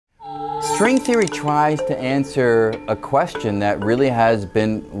String theory tries to answer a question that really has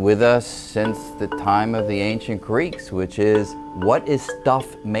been with us since the time of the ancient Greeks, which is, what is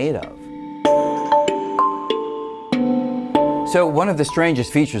stuff made of? So one of the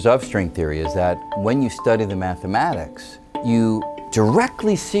strangest features of string theory is that when you study the mathematics, you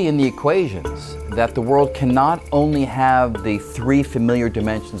directly see in the equations that the world cannot only have the three familiar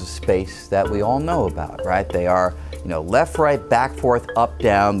dimensions of space that we all know about, right? They are, left, right, back, forth, up,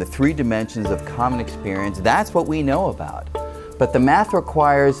 down, the three dimensions of common experience. That's what we know about. But the math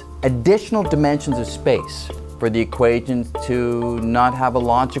requires additional dimensions of space for the equations to not have a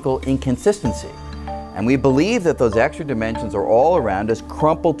logical inconsistency. And we believe that those extra dimensions are all around us,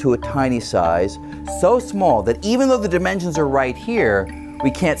 crumpled to a tiny size, so small that even though the dimensions are right here,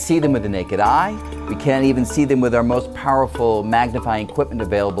 we can't see them with the naked eye. We can't even see them with our most powerful magnifying equipment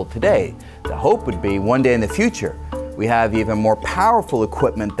available today. The hope would be one day in the future, we have even more powerful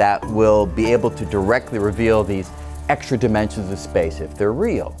equipment that will be able to directly reveal these extra dimensions of space if they're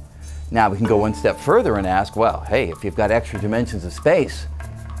real. Now we can go one step further and ask, well, hey, if you've got extra dimensions of space,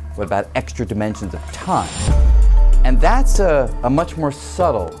 what about extra dimensions of time? And that's a much more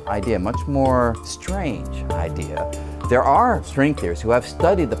subtle idea, much more strange idea. There are string theorists who have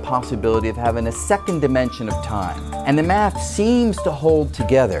studied the possibility of having a second dimension of time. And the math seems to hold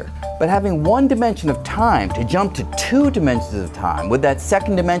together. But having one dimension of time to jump to two dimensions of time, would that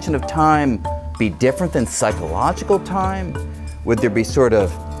second dimension of time be different than psychological time? Would there be sort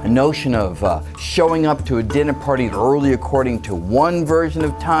of a notion of showing up to a dinner party early according to one version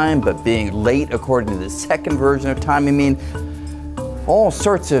of time, but being late according to the second version of time? I mean, all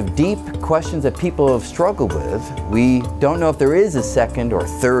sorts of deep questions that people have struggled with. We don't know if there is a second or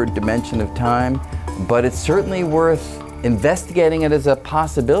third dimension of time, but it's certainly worth investigating it as a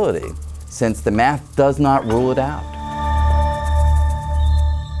possibility, since the math does not rule it out.